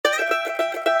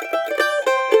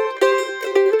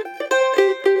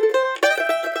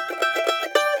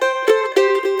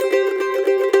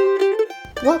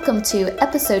Welcome to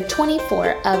episode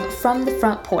 24 of From the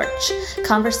Front Porch,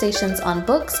 conversations on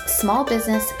books, small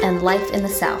business, and life in the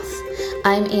South.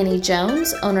 I'm Annie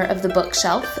Jones, owner of The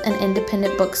Bookshelf, an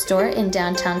independent bookstore in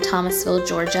downtown Thomasville,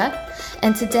 Georgia,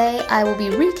 and today I will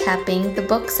be recapping the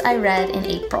books I read in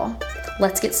April.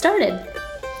 Let's get started.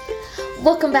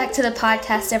 Welcome back to the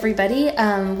podcast, everybody.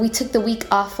 We took the week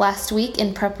off last week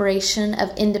in preparation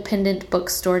of Independent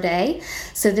Bookstore Day.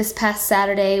 So this past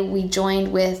Saturday, we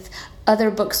joined with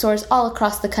other bookstores all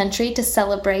across the country to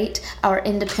celebrate our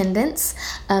independence.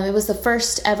 It was the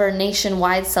first ever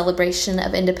nationwide celebration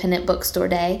of Independent Bookstore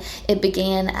Day. It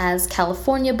began as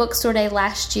California Bookstore Day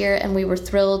last year, and we were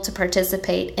thrilled to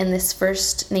participate in this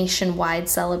first nationwide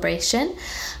celebration.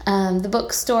 The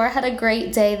bookstore had a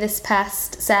great day this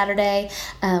past Saturday.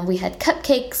 We had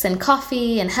cupcakes and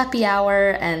coffee and happy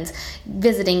hour and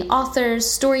visiting authors,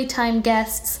 storytime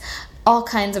guests, all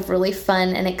kinds of really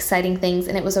fun and exciting things,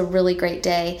 and it was a really great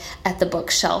day at the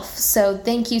Bookshelf. So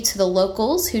thank you to the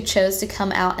locals who chose to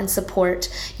come out and support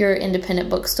your independent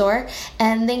bookstore,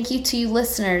 and thank you to you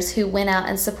listeners who went out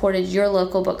and supported your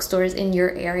local bookstores in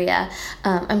your area.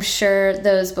 I'm sure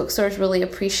those bookstores really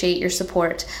appreciate your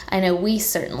support. I know we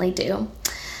certainly do.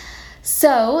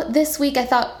 So this week I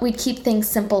thought we'd keep things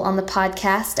simple on the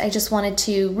podcast. I just wanted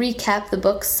to recap the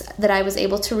books that I was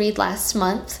able to read last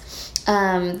month.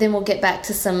 Then we'll get back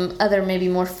to some other maybe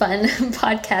more fun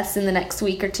podcasts in the next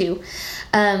week or two.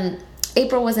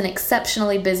 April was an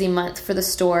exceptionally busy month for the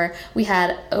store. We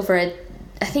had over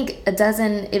a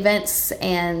dozen events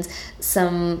and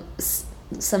some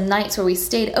nights where we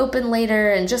stayed open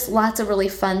later, and just lots of really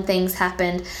fun things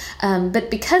happened. But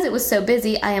because it was so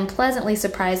busy, I am pleasantly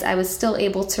surprised I was still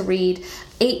able to read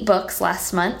 8 books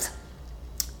last month.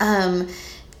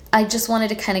 I just wanted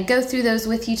to kind of go through those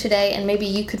with you today, and maybe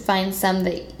you could find some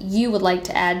that you would like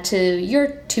to add to your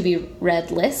to-be-read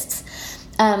lists.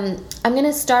 I'm going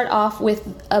to start off with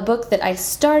a book that I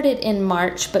started in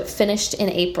March but finished in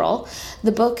April.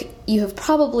 The book you have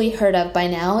probably heard of by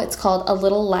now. It's called A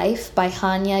Little Life by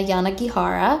Hanya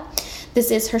Yanagihara.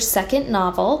 This is her second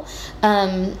novel.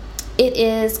 It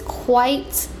is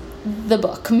quite the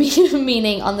book,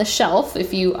 meaning on the shelf,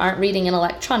 if you aren't reading an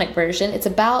electronic version. It's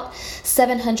about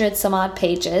 700 some odd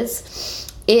pages.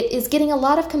 It is getting a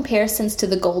lot of comparisons to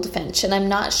the Goldfinch, and I'm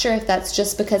not sure if that's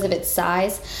just because of its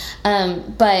size,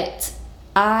 but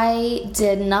I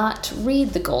did not read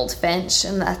the Goldfinch,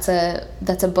 and that's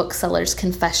a bookseller's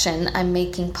confession I'm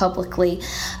making publicly.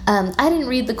 I didn't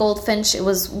read the Goldfinch. It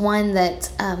was one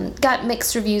that got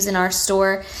mixed reviews in our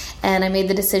store, and I made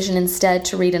the decision instead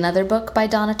to read another book by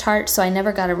Donna Tartt, so I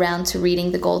never got around to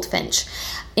reading the Goldfinch.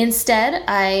 Instead,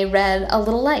 I read A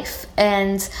Little Life,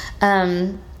 and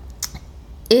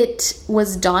it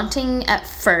was daunting at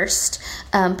first,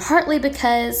 partly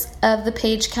because of the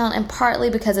page count and partly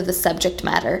because of the subject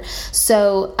matter.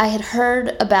 So I had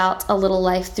heard about A Little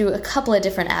Life through a couple of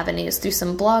different avenues, through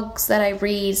some blogs that I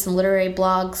read, some literary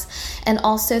blogs, and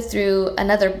also through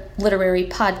another literary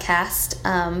podcast,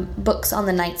 Books on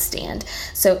the Nightstand.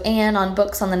 So Anne on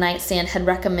Books on the Nightstand had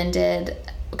recommended,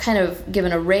 kind of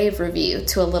given a rave review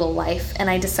to A Little Life, and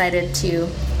I decided to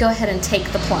go ahead and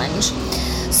take the plunge.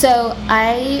 So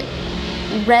I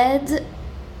read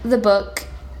the book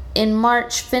in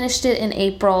March, finished it in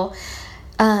April.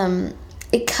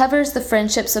 It covers the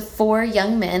friendships of 4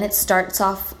 young men. It starts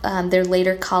off their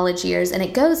later college years, and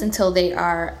it goes until they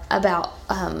are about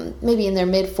maybe in their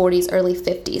mid-40s, early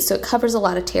 50s. So it covers a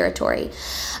lot of territory.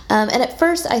 And at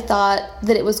first I thought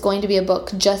that it was going to be a book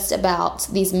just about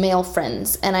these male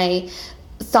friends, and I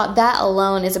thought that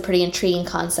alone is a pretty intriguing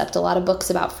concept. A lot of books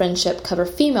about friendship cover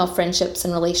female friendships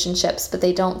and relationships, but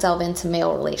they don't delve into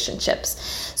male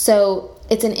relationships. So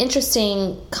it's an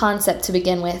interesting concept to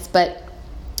begin with, but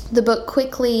the book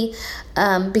quickly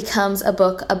becomes a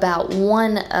book about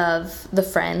one of the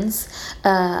friends,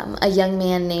 a young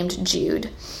man named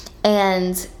Jude.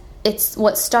 And it's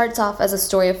what starts off as a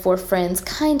story of 4 friends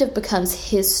kind of becomes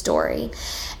his story.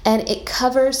 And it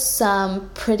covers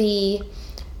some pretty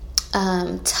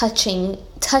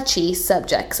touchy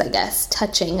subjects, I guess,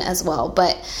 touching as well,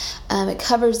 but it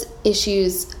covers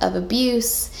issues of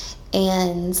abuse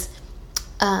and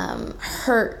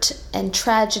hurt and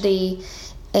tragedy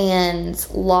and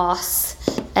loss,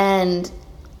 and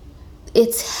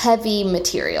it's heavy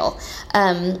material.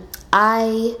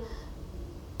 I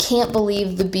can't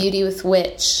believe the beauty with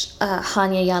which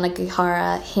Hanya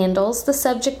Yanagihara handles the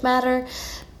subject matter.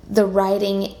 The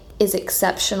writing is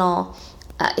exceptional.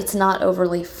 It's not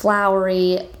overly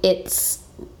flowery. It's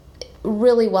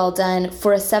really well done.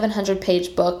 For a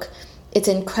 700-page book, it's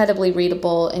incredibly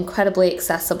readable, incredibly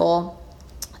accessible.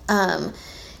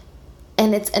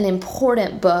 And it's an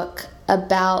important book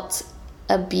about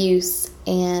abuse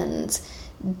and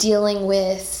dealing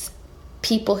with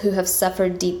people who have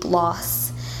suffered deep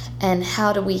loss, and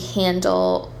how do we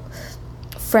handle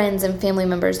friends and family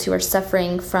members who are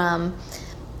suffering from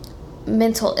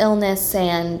mental illness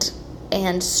and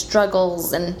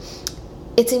struggles, and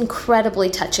it's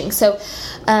incredibly touching. So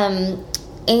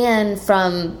Anne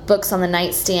from Books on the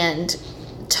Nightstand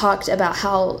talked about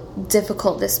how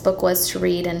difficult this book was to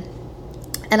read, and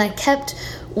I kept,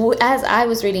 as I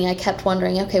was reading, I kept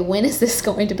wondering, okay, when is this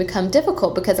going to become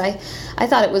difficult? Because I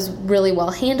thought it was really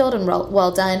well handled and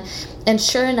well done. And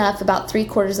sure enough, about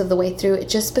 3/4 of the way through, it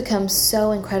just becomes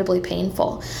so incredibly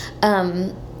painful.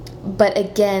 But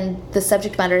again, the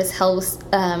subject matter is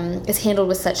handled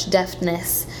with such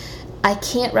deftness. I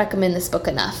can't recommend this book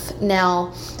enough.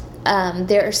 Now,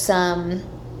 there are some,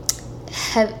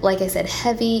 like I said,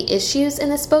 heavy issues in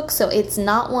this book, so it's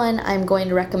not one I'm going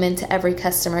to recommend to every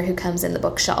customer who comes in the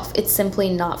bookshelf. It's simply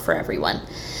not for everyone.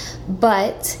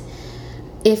 But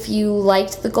if you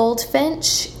liked The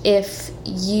Goldfinch, if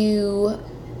you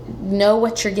know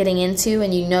what you're getting into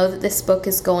and you know that this book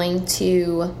is going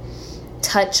to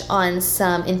touch on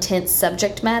some intense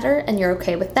subject matter and you're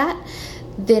okay with that,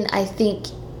 then I think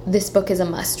this book is a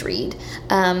must-read.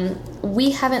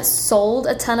 We haven't sold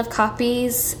a ton of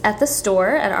copies at the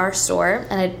store, at our store,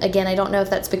 and I don't know if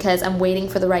that's because I'm waiting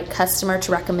for the right customer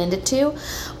to recommend it to,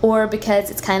 or because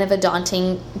it's kind of a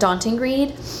daunting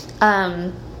read.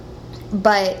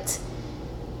 But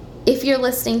if you're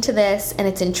listening to this and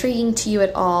it's intriguing to you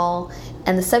at all,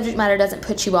 and the subject matter doesn't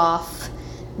put you off,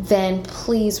 then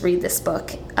please read this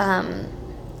book.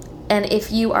 And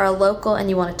if you are a local and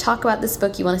you want to talk about this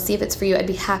book, you want to see if it's for you, I'd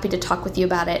be happy to talk with you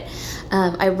about it.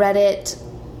 I read it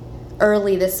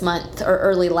early this month or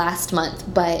early last month,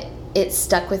 but it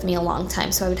stuck with me a long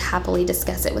time, so I would happily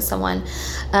discuss it with someone.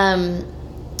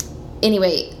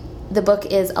 Anyway, the book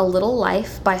is A Little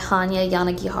Life by Hanya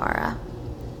Yanagihara.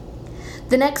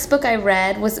 The next book I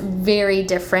read was very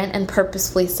different, and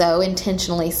purposefully so,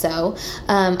 intentionally so.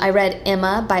 I read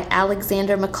Emma by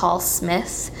Alexander McCall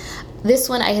Smith. This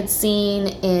one I had seen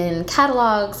in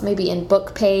catalogs, maybe in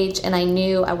Book Page, and I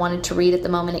knew I wanted to read it the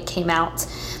moment it came out.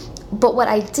 But what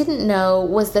I didn't know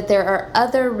was that there are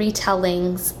other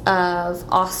retellings of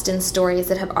Austen stories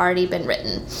that have already been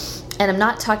written. And I'm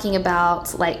not talking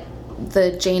about like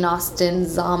the Jane Austen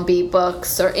zombie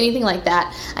books or anything like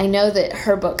that. I know that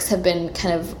her books have been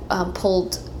kind of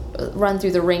run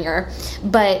through the ringer.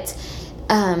 But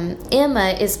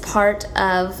Emma is part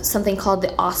of something called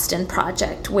the Austen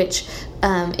Project, which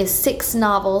is 6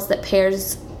 novels that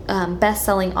pairs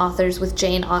best-selling authors with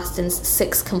Jane Austen's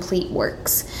 6 complete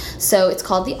works. So it's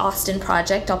called the Austen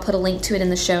Project. I'll put a link to it in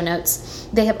the show notes.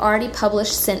 They have already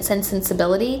published Sense and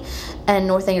Sensibility and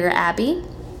Northanger Abbey,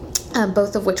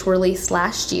 both of which were released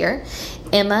last year.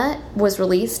 Emma was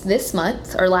released this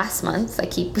month, or last month. I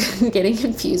keep getting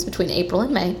confused between April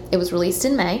and May. It was released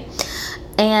in May.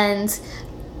 And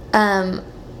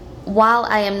while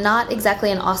I am not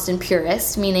exactly an Austen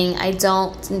purist, meaning I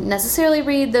don't necessarily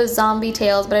read those zombie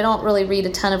tales, but I don't really read a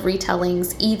ton of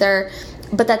retellings either.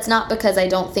 But that's not because I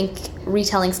don't think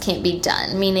retellings can't be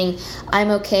done, meaning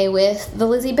I'm okay with the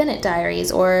Lizzie Bennet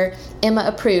Diaries or Emma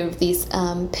Approved, these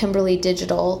Pemberley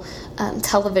Digital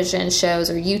television shows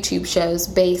or YouTube shows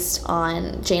based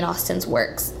on Jane Austen's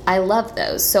works. I love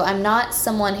those. So I'm not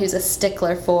someone who's a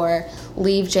stickler for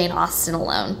leave Jane Austen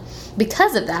alone.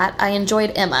 Because of that, I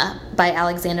enjoyed Emma by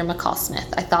Alexander McCall Smith.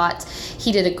 I thought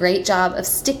he did a great job of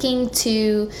sticking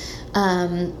to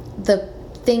the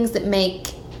things that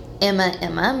make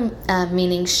Emma,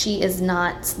 meaning she is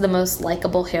not the most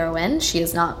likable heroine. She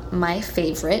is not my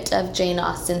favorite of Jane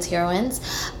Austen's heroines,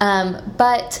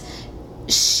 but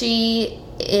she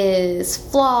is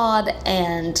flawed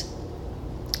and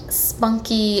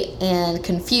spunky and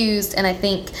confused, and I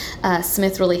think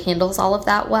Smith really handles all of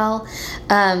that well.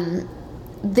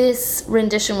 This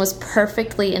rendition was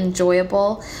perfectly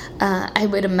enjoyable. I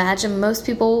would imagine most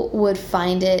people would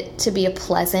find it to be a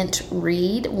pleasant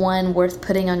read, one worth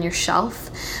putting on your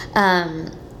shelf.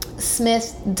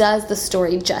 Smith does the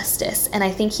story justice, and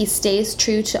I think he stays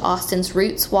true to Austen's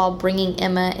roots while bringing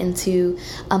Emma into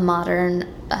a modern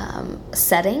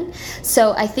setting.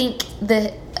 So I think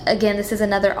that, again, this is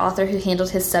another author who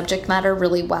handled his subject matter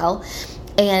really well.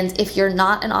 And if you're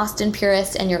not an Austen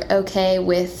purist and you're okay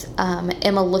with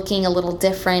Emma looking a little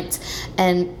different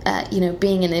and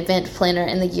being an event planner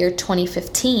in the year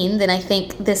 2015, then I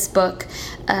think this book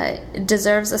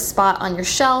deserves a spot on your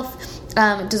shelf.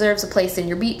 deserves a place in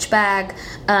your beach bag.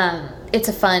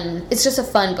 It's just a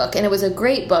fun book, and it was a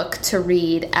great book to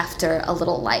read after a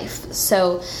little life.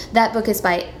 So that book is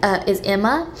is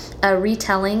Emma, a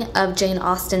retelling of Jane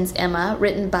Austen's Emma,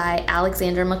 written by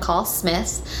Alexander McCall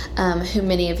Smith, who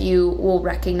many of you will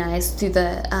recognize through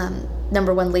the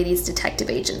 #1 Ladies Detective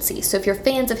Agency. So if you're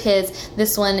fans of his,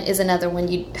 this one is another one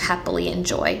you'd happily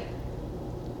enjoy.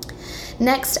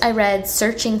 Next, I read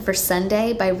Searching for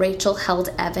Sunday by Rachel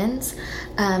Held Evans.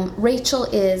 Rachel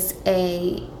is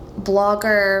a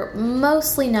blogger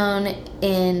mostly known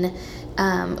in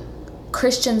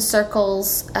Christian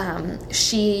circles.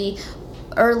 She,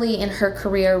 early in her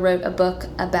career, wrote a book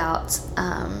about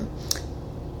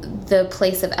the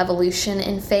place of evolution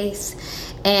in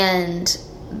faith. And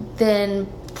then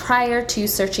prior to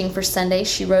Searching for Sunday,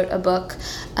 she wrote a book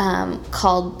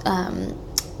called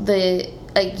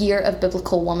A Year of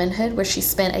Biblical Womanhood, where she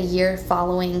spent a year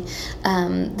following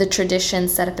the tradition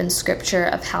set up in Scripture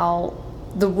of how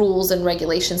the rules and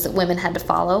regulations that women had to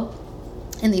follow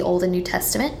in the Old and New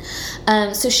Testament.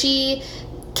 So she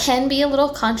can be a little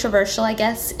controversial, I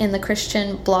guess, in the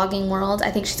Christian blogging world.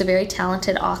 I think she's a very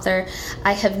talented author.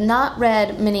 I have not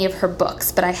read many of her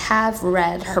books, but I have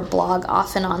read her blog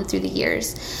off and on through the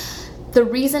years. The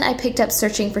reason I picked up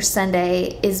Searching for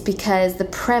Sunday is because the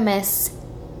premise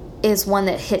is one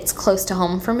that hits close to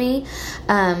home for me.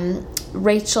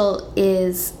 Rachel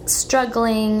is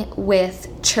struggling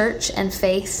with church and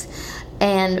faith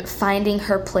and finding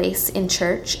her place in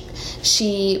church.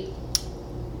 She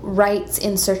writes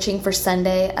in Searching for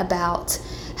Sunday about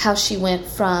how she went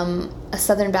from a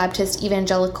Southern Baptist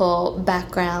evangelical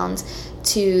background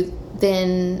to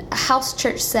then a house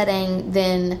church setting,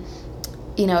 then,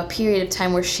 a period of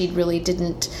time where she really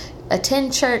didn't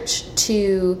attend church,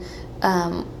 to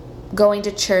going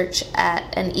to church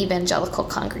at an evangelical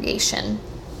congregation.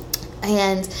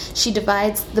 And she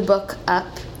divides the book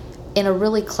up in a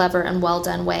really clever and well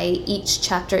done way. Each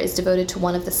chapter is devoted to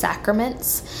one of the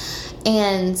sacraments.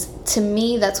 And to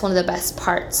me, that's one of the best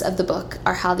parts of the book,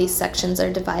 are how these sections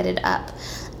are divided up.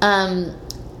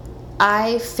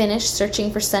 I finished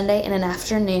Searching for Sunday in an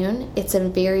afternoon. It's a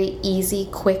very easy,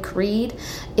 quick read.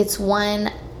 It's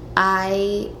one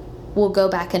I will go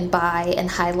back and buy and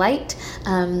highlight.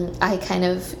 I kind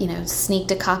of,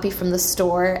 sneaked a copy from the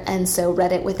store, and so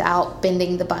read it without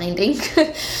bending the binding.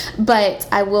 But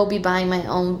I will be buying my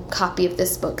own copy of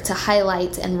this book to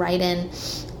highlight and write in.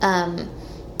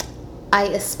 I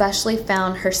especially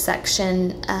found her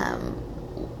section,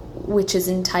 which is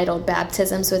entitled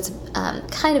Baptism. So it's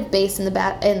kind of based in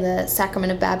the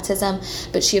sacrament of baptism,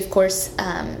 but she, of course,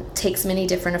 takes many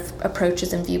different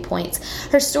approaches and viewpoints.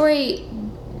 Her story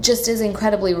just is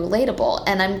incredibly relatable,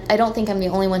 and I don't think I'm the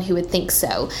only one who would think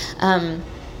so.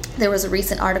 There was a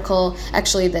recent article,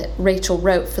 actually, that Rachel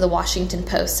wrote for the Washington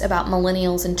Post about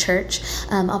millennials in church.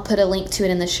 I'll put a link to it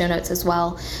in the show notes as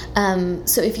well.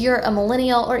 So if you're a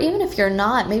millennial, or even if you're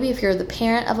not, maybe if you're the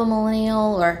parent of a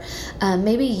millennial, or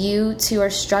maybe you too are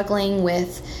struggling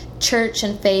with church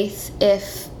and faith,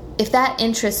 if that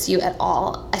interests you at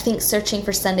all, I think Searching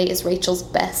for Sunday is Rachel's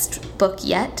best book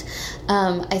yet.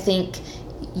 I think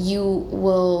you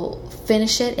will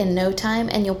finish it in no time,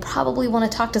 and you'll probably want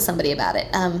to talk to somebody about it.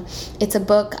 It's a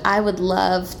book I would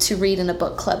love to read in a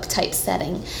book club type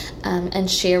setting, and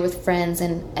share with friends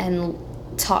and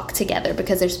talk together,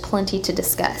 because there's plenty to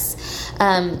discuss.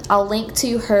 I'll link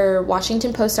to her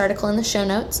Washington Post article in the show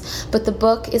notes, but the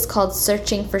book is called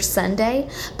Searching for Sunday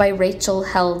by Rachel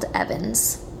Held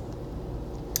Evans.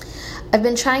 I've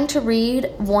been trying to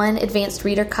read one advanced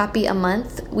reader copy a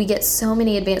month. We get so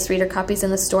many advanced reader copies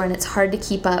in the store, and it's hard to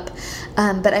keep up.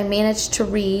 But I managed to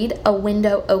read A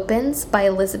Window Opens by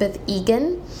Elizabeth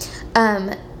Egan.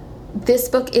 This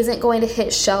book isn't going to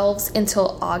hit shelves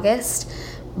until August,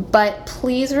 but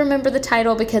please remember the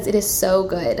title, because it is so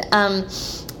good.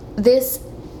 This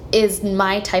is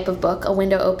my type of book. A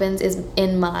Window Opens is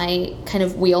in my kind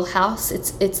of wheelhouse.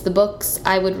 It's the books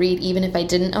I would read even if I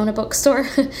didn't own a bookstore.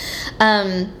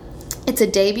 It's a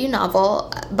debut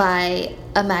novel by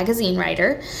a magazine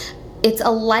writer. It's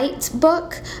a light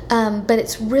book, but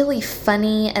it's really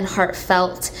funny and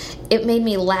heartfelt. It made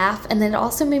me laugh, and then it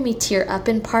also made me tear up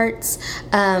in parts.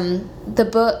 The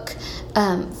book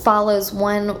follows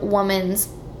one woman's,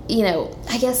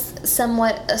 I guess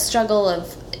somewhat a struggle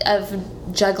of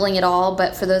juggling it all,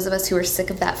 but for those of us who are sick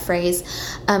of that phrase,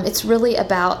 it's really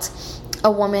about a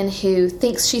woman who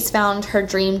thinks she's found her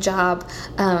dream job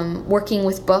working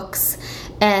with books,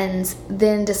 and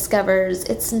then discovers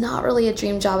it's not really a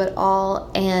dream job at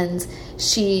all, and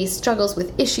she struggles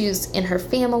with issues in her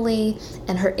family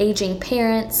and her aging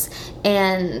parents,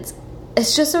 and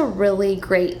it's just a really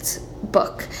great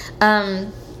book.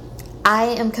 I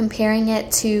am comparing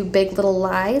it to Big Little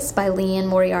Lies by Liane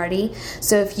Moriarty.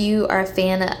 So if you are a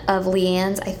fan of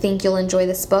Liane's, I think you'll enjoy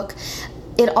this book.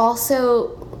 It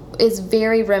also is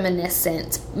very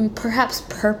reminiscent, perhaps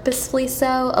purposefully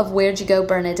so, of Where'd You Go,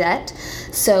 Bernadette?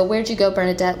 So Where'd You Go,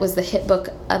 Bernadette was the hit book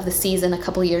of the season a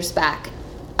couple years back.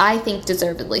 I think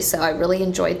deservedly so. I really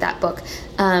enjoyed that book.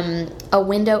 A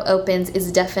Window Opens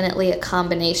is definitely a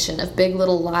combination of Big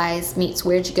Little Lies meets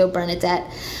Where'd You Go, Bernadette.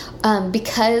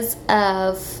 Because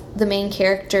of the main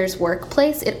character's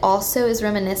workplace, it also is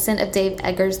reminiscent of Dave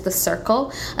Eggers' The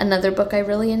Circle, another book I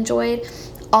really enjoyed.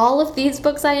 All of these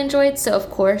books I enjoyed, so of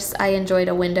course I enjoyed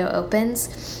A Window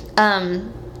Opens.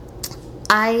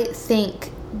 I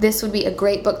think this would be a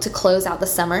great book to close out the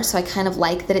summer, so I kind of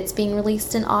like that it's being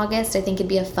released in August. I think it'd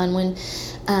be a fun one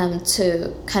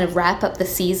to kind of wrap up the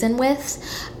season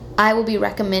with. I will be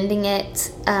recommending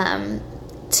it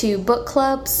to book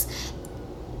clubs,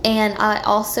 and I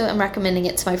also am recommending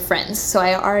it to my friends. So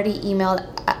I already mailed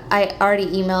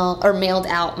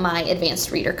out my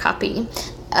advanced reader copy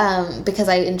because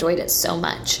I enjoyed it so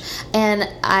much. And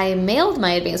I mailed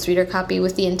my advanced reader copy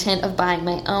with the intent of buying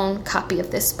my own copy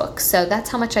of this book. So that's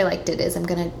how much I liked it. I'm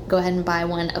going to go ahead and buy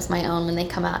one of my own when they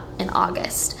come out in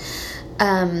August.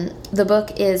 The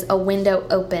book is A Window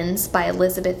Opens by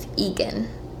Elizabeth Egan.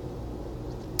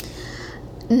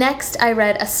 Next, I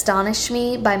read Astonish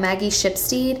Me by Maggie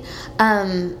Shipstead.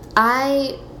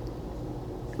 I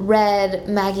read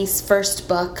Maggie's first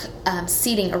book,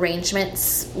 Seating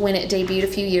Arrangements, when it debuted a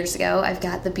few years ago. I've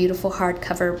got the beautiful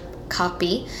hardcover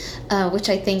copy, which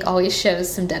I think always shows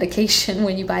some dedication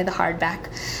when you buy the hardback.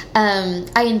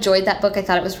 I enjoyed that book. I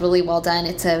thought it was really well done.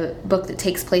 It's a book that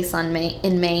takes place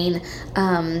in Maine,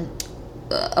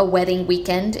 a wedding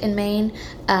weekend in Maine.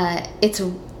 It's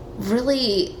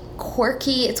really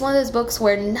quirky. It's one of those books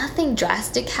where nothing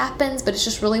drastic happens, but it's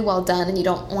just really well done and you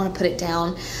don't want to put it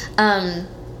down.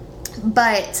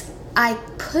 But I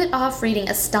put off reading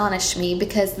Astonish Me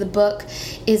because the book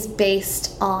is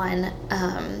based on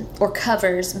or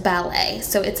covers ballet.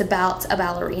 So it's about a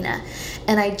ballerina.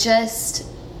 And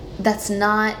that's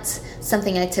not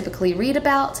something I typically read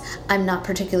about. I'm not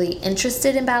particularly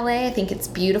interested in ballet. I think it's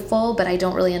beautiful, but I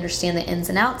don't really understand the ins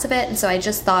and outs of it. And so I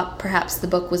just thought perhaps the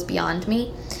book was beyond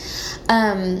me.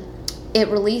 It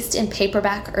released in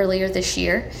paperback earlier this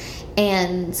year,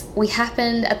 and we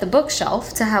happened at the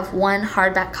bookshelf to have one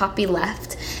hardback copy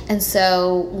left. And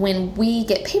so when we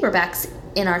get paperbacks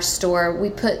in our store, we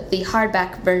put the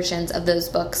hardback versions of those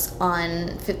books on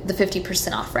the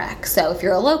 50% off rack. So if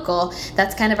you're a local,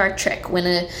 that's kind of our trick. When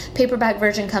a paperback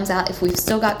version comes out, if we've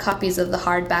still got copies of the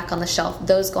hardback on the shelf,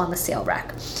 those go on the sale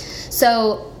rack.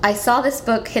 So I saw this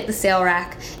book hit the sale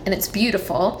rack, and it's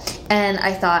beautiful, and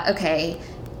I thought, okay,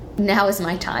 now is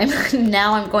my time.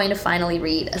 Now I'm going to finally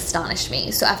read Astonish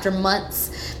Me. So after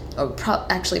months, or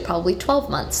probably 12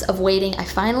 months of waiting, I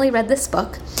finally read this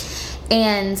book,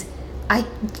 and I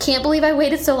can't believe I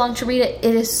waited so long to read it.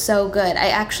 It is so good. I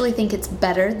actually think it's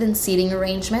better than Seating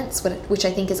Arrangements, which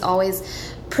I think is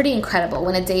always pretty incredible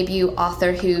when a debut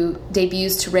author who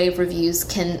debuts to rave reviews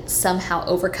can somehow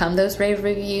overcome those rave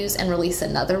reviews and release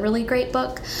another really great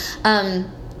book.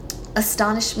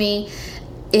 Astonish Me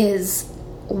is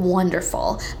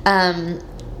wonderful.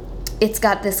 It's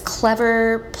got this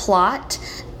clever plot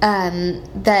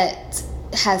that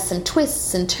has some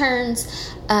twists and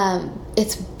turns.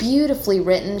 It's beautifully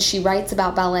written. She writes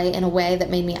about ballet in a way that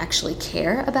made me actually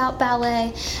care about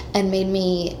ballet and made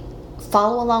me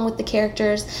follow along with the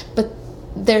characters, but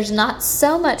there's not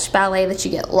so much ballet that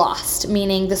you get lost,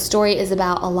 meaning the story is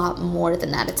about a lot more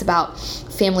than that. It's about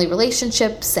family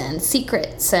relationships and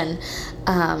secrets and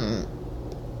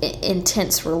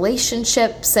intense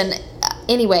relationships, and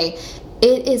anyway,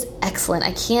 it is excellent.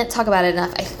 I can't talk about it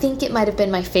enough. I think it might have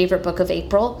been my favorite book of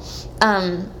April.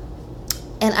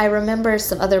 And I remember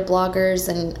some other bloggers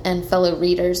and fellow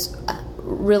readers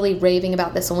really raving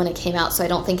about this one when it came out, so I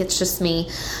don't think it's just me.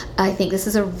 I think this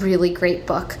is a really great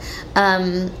book.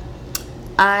 I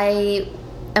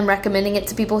am recommending it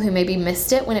to people who maybe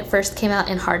missed it when it first came out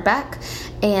in hardback,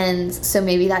 and so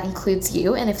maybe that includes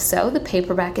you, and if so, the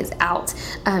paperback is out.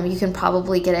 You can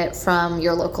probably get it from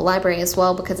your local library as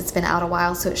well because it's been out a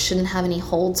while, so it shouldn't have any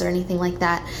holds or anything like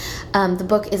that. The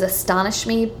book is Astonish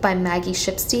Me by Maggie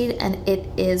Shipstead, and it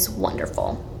is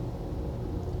wonderful.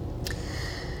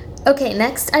 Okay,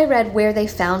 next I read Where They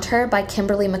Found Her by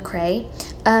Kimberly McRae.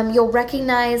 You'll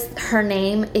recognize her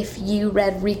name if you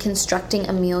read Reconstructing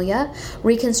Amelia.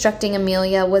 Reconstructing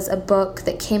Amelia was a book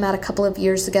that came out a couple of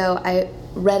years ago. I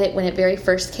read it when it very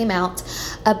first came out,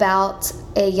 about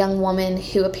a young woman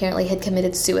who apparently had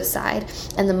committed suicide,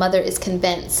 and the mother is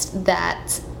convinced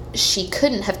that she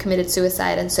couldn't have committed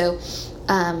suicide, and so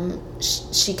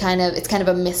it's kind of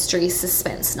a mystery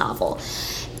suspense novel,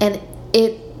 and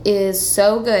it is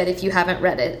so good if you haven't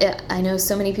read it. I know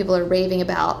so many people are raving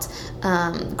about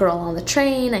Girl on the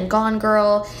Train and Gone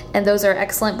Girl, and those are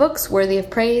excellent books, worthy of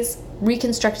praise.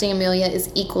 Reconstructing Amelia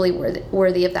is equally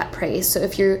worthy of that praise. So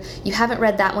if you haven't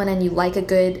read that one and you like a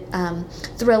good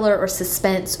thriller or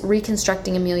suspense,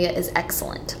 Reconstructing Amelia is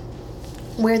excellent.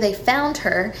 Where They Found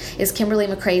Her is Kimberly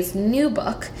McRae's new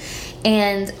book,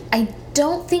 and I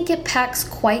don't think it packs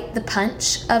quite the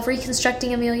punch of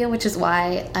Reconstructing Amelia, which is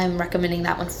why I'm recommending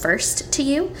that one first to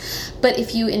you. But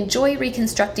if you enjoy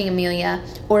Reconstructing Amelia,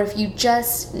 or if you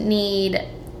just need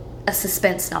a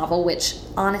suspense novel, which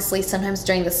honestly sometimes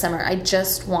during the summer I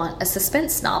just want a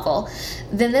suspense novel,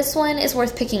 then this one is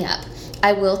worth picking up.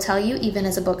 I will tell you, even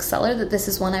as a bookseller, that this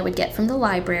is one I would get from the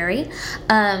library.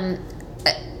 And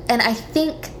I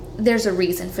think there's a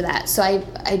reason for that. So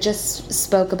I just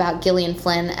spoke about Gillian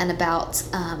Flynn and about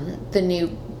the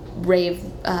new rave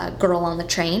Girl on the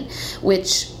Train,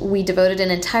 which we devoted an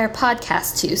entire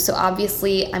podcast to. So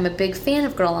obviously I'm a big fan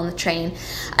of Girl on the Train.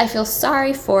 I feel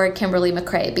sorry for Kimberly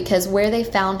McRae, because Where They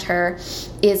Found Her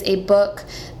is a book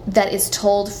that is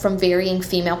told from varying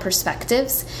female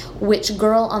perspectives, which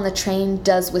Girl on the Train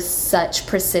does with such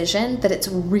precision that it's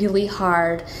really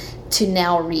hard to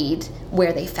now read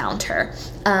Where They Found Her.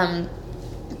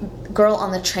 Girl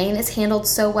on the Train is handled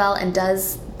so well and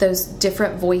does those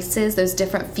different voices, those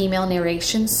different female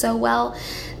narrations so well,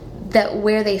 that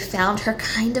Where They Found Her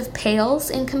kind of pales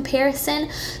in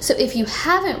comparison. So if you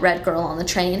haven't read Girl on the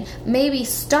Train, maybe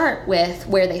start with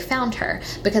Where They Found Her,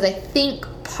 because I think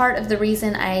part of the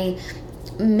reason I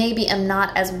maybe am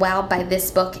not as wowed by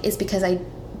this book is because I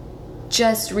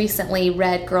just recently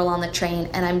read Girl on the Train,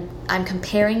 and I'm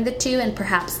comparing the two, and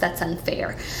perhaps that's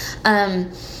unfair.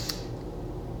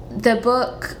 The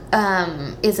book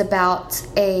is about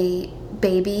a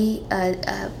baby,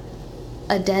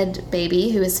 a dead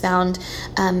baby who is found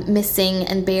missing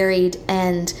and buried,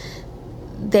 and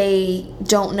they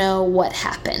don't know what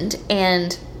happened,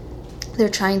 and they're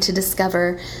trying to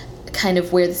discover kind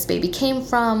of where this baby came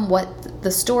from, what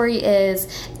the story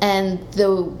is, and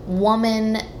the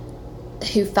woman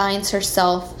who finds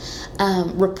herself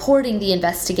reporting the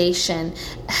investigation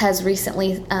has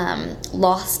recently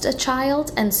lost a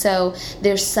child, and so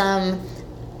there's some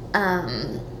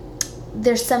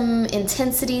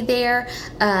intensity there.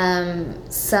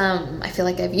 I feel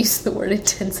like I've used the word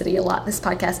intensity a lot in this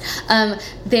podcast.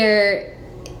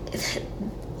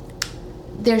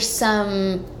 There's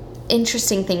some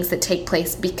interesting things that take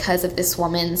place because of this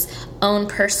woman's own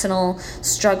personal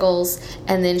struggles,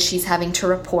 and then she's having to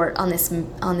report on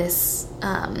this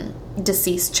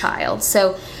deceased child.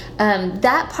 So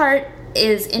that part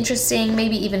is interesting,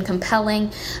 maybe even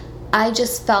compelling. I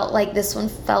just felt like this one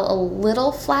fell a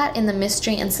little flat in the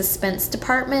mystery and suspense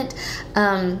department.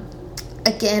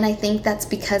 Again, I think that's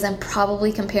because I'm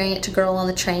probably comparing it to Girl on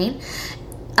the Train.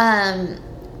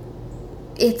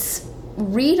 It's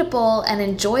readable and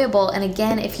enjoyable, and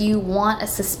again, if you want a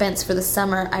suspense for the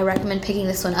summer, I recommend picking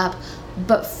this one up.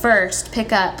 But first,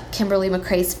 pick up Kimberly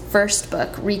McRae's first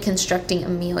book, Reconstructing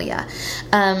Amelia.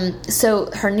 So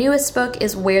her newest book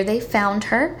is Where They Found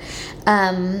Her.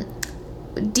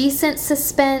 Decent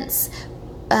suspense,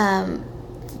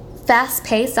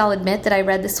 fast-paced. I'll admit that I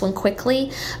read this one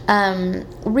quickly.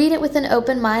 Read it with an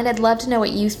open mind. I'd love to know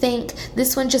what you think.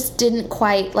 This one just didn't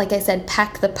quite, like I said,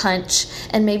 pack the punch,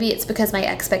 and maybe it's because my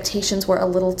expectations were a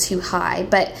little too high,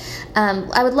 but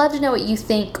I would love to know what you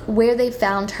think. Where They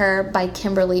Found Her by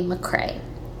Kimberly McRae.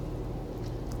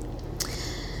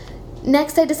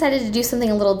 Next, I decided to do something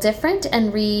a little different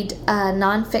and read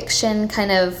nonfiction.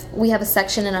 We have a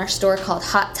section in our store called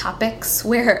Hot Topics,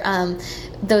 where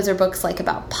those are books like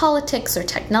about politics or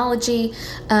technology.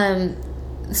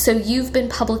 So You've Been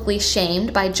Publicly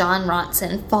Shamed by Jon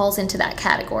Ronson falls into that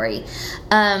category.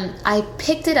 I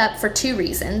picked it up for two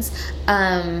reasons.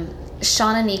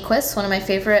 Shauna Niequist, one of my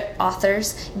favorite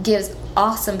authors, gives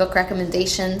awesome book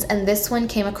recommendations, and this one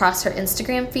came across her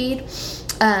Instagram feed,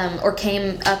 or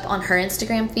came up on her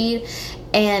Instagram feed,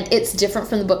 and it's different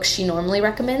from the books she normally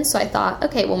recommends, so I thought,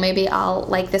 okay, well, maybe I'll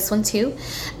like this one too.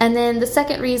 And then the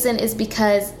second reason is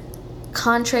because,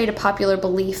 contrary to popular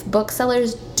belief,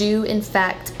 booksellers do in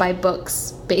fact buy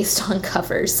books based on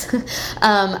covers.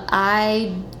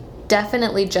 I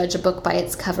definitely judge a book by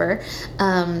its cover.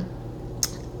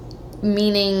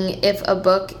 meaning if a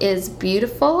book is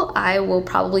beautiful, I will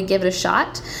probably give it a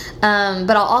shot.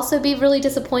 But I'll also be really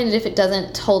disappointed if it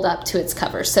doesn't hold up to its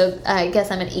cover. So I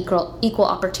guess I'm an equal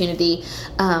opportunity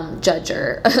judge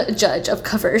of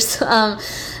covers.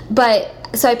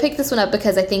 So I picked this one up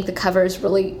because I think the cover is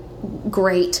really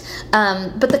great.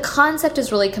 But the concept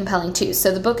is really compelling too.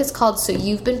 So the book is called So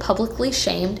You've Been Publicly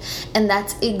Shamed, and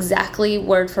that's exactly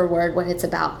word for word what it's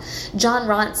about. Jon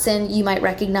Ronson, you might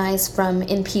recognize from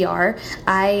NPR.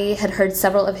 I had heard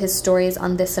several of his stories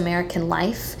on This American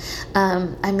Life.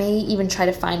 I may even try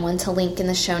to find one to link in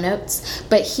the show notes.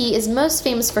 But he is most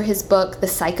famous for his book, The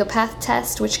Psychopath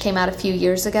Test, which came out a few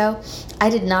years ago. I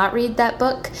did not read that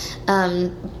book,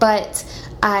 but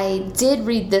I did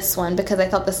read this one because I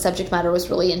thought the subject matter was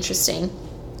really interesting.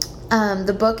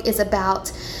 The book is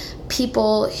about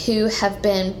people who have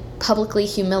been publicly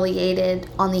humiliated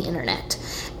on the internet.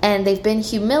 And they've been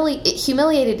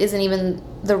humiliated isn't even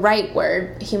the right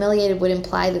word. Humiliated would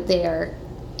imply that they are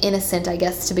innocent, I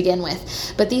guess, to begin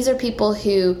with. But these are people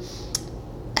who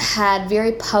had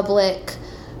very public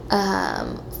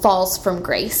falls from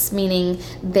grace, meaning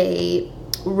they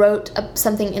wrote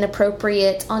something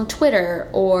inappropriate on Twitter,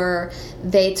 or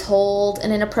they told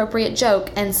an inappropriate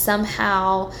joke, and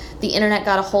somehow the internet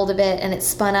got a hold of it and it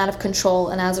spun out of control,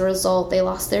 and as a result they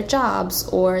lost their jobs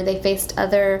or they faced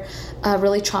other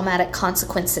really traumatic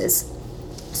consequences.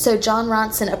 So Jon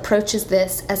Ronson approaches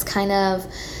this as kind of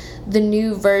the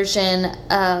new version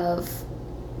of,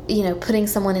 putting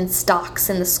someone in stocks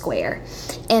in the square.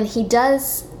 And he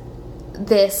does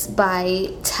this by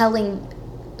telling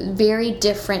very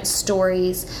different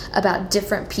stories about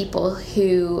different people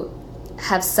who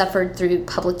have suffered through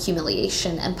public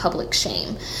humiliation and public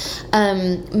shame.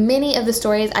 Many of the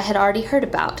stories I had already heard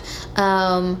about.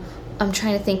 I'm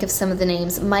trying to think of some of the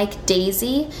names. Mike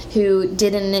Daisey, who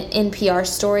did an NPR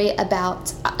story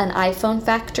about an iPhone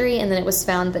factory, and then it was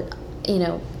found that,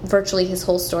 virtually his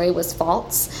whole story was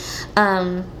false.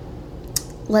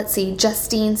 Let's see,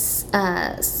 Justine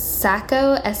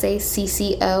Sacco,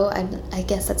 S-A-C-C-O, I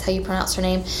guess that's how you pronounce her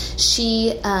name.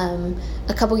 She, a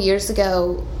couple years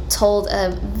ago, told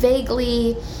a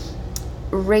vaguely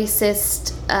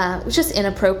racist, just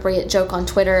inappropriate joke on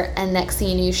Twitter, and next thing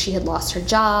you knew, she had lost her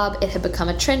job. It had become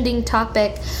a trending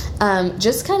topic.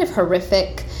 Just kind of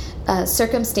horrific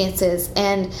circumstances.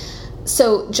 And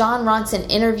so Jon Ronson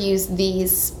interviews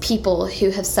these people who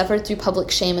have suffered through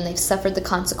public shame, and they've suffered the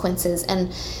consequences,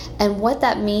 and what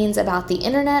that means about the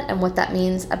internet and what that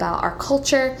means about our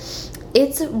culture.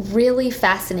 It's really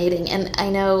fascinating, and I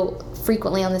know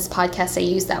frequently on this podcast I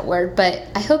use that word, but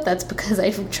I hope that's because I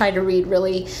try to read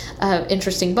really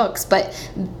interesting books. But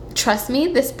trust me,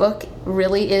 this book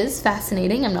really is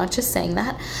fascinating. I'm not just saying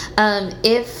that.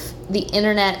 If the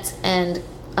internet and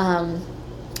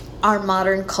our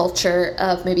modern culture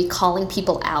of maybe calling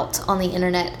people out on the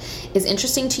internet is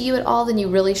interesting to you at all, then you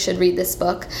really should read this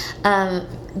book.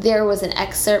 There was an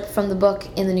excerpt from the book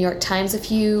in the New York Times a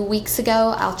few weeks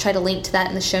ago. I'll try to link to that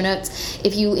in the show notes.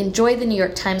 If you enjoyed the New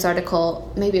York Times article,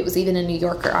 maybe it was even a New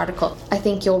Yorker article, I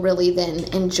think you'll really then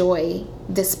enjoy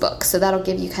this book. So that'll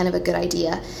give you kind of a good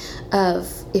idea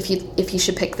of if you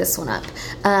should pick this one up.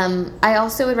 I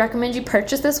also would recommend you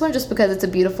purchase this one just because it's a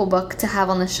beautiful book to have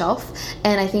on the shelf,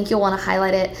 and I think you'll want to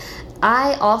highlight it.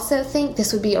 I also think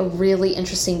this would be a really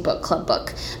interesting book club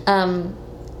book.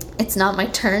 It's not my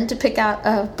turn to pick out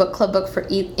a book club book for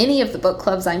any of the book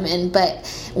clubs I'm in, but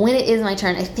when it is my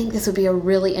turn, I think this would be a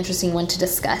really interesting one to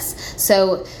discuss.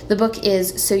 So the book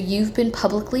is So You've Been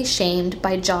Publicly Shamed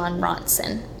by Jon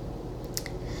Ronson.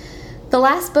 The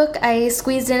last book I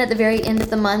squeezed in at the very end of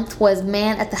the month was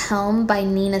Man at the Helm by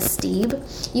Nina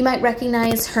Steeb. You might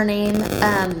recognize her name.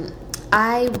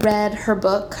 I read her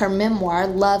book, her memoir,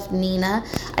 Love, Nina,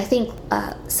 I think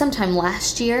sometime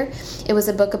last year. It was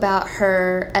a book about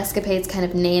her escapades kind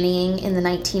of nannying in the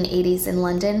 1980s in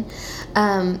London.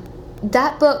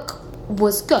 That book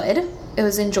was good. It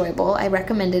was enjoyable. I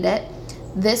recommended it.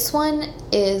 This one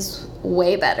is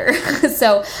way better.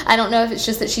 So I don't know if it's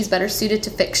just that she's better suited to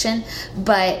fiction,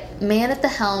 but Man at the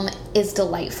Helm is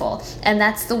delightful. And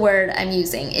that's the word I'm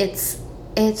using. It's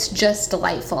just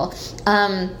delightful.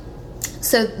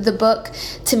 So the book,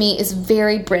 to me, is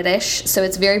very British. So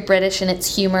it's very British in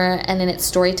its humor and in its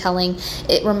storytelling.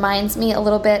 It reminds me a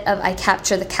little bit of I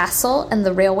Capture the Castle and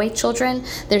The Railway Children.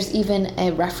 There's even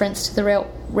a reference to the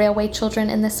Railway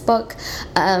Children in this book.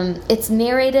 It's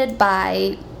narrated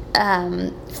by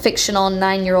fictional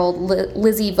 9-year-old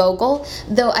Lizzie Vogel,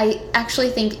 though I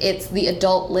actually think it's the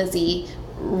adult Lizzie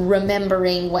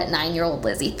remembering what 9-year-old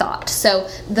Lizzie thought. So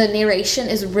the narration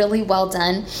is really well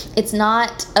done. It's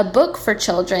not a book for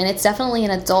children. It's definitely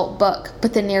an adult book,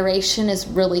 but the narration is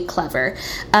really clever.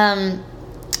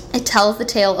 It tells the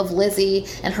tale of Lizzie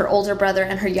and her older brother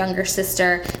and her younger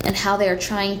sister and how they are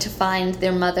trying to find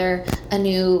their mother a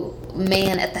new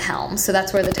man at the helm. So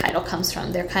that's where the title comes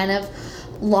from. They're kind of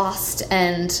lost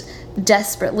and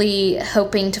desperately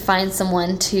hoping to find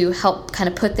someone to help kind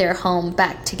of put their home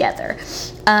back together.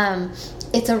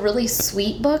 It's a really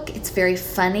sweet book. It's very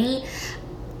funny.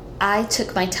 I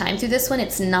took my time through this one.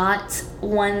 It's not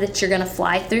one that you're going to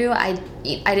fly through. I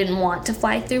didn't want to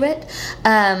fly through it.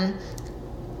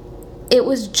 It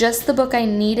was just the book I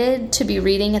needed to be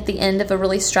reading at the end of a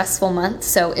really stressful month,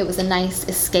 so it was a nice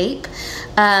escape.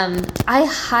 I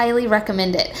highly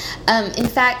recommend it. In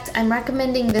fact, I'm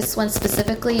recommending this one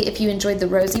specifically if you enjoyed The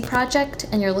Rosie Project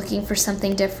and you're looking for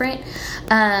something different.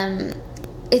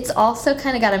 It's also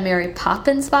kind of got a Mary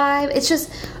Poppins vibe. It's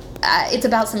just... it's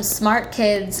about some smart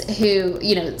kids who,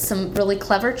 some really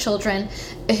clever children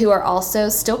who are also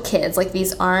still kids. Like,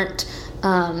 these aren't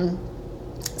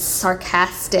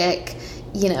sarcastic,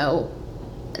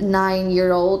 9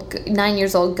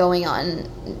 years old going on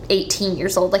 18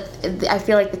 years old. Like, I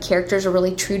feel like the characters are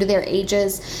really true to their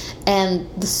ages, and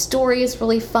the story is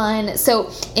really fun. So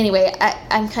anyway,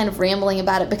 I'm kind of rambling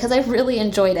about it because I really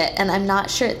enjoyed it, and I'm not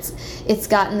sure it's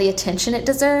gotten the attention it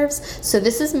deserves. So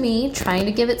this is me trying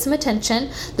to give it some attention.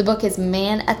 The book is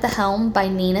Man at the Helm by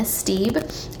Nina Steeb,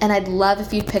 and I'd love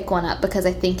if you'd pick one up because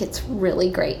I think it's really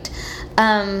great.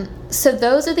 So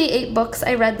those are the 8 books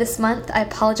I read this month. I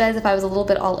apologize if I was a little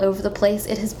bit all over the place.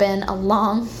 It has been a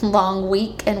long, long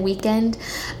week and weekend.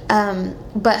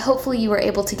 But hopefully you were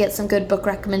able to get some good book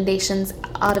recommendations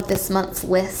out of this month's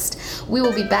list. We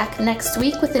will be back next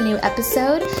week with a new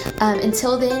episode.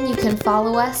 Until then, you can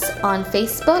follow us on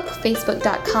Facebook,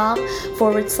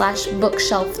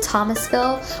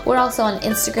 facebook.com/bookshelfthomasville. We're also on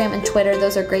Instagram and Twitter.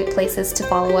 Those are great places to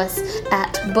follow us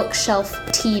at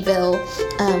BookshelfTville.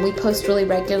 We post really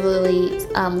regularly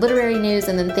literary news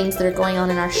and then things that are going on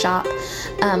in our shop.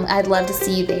 I'd love to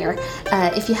see you there.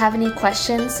 If you have any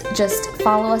questions, just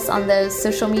follow us on those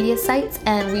social media sites,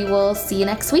 and we will see you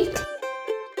next week.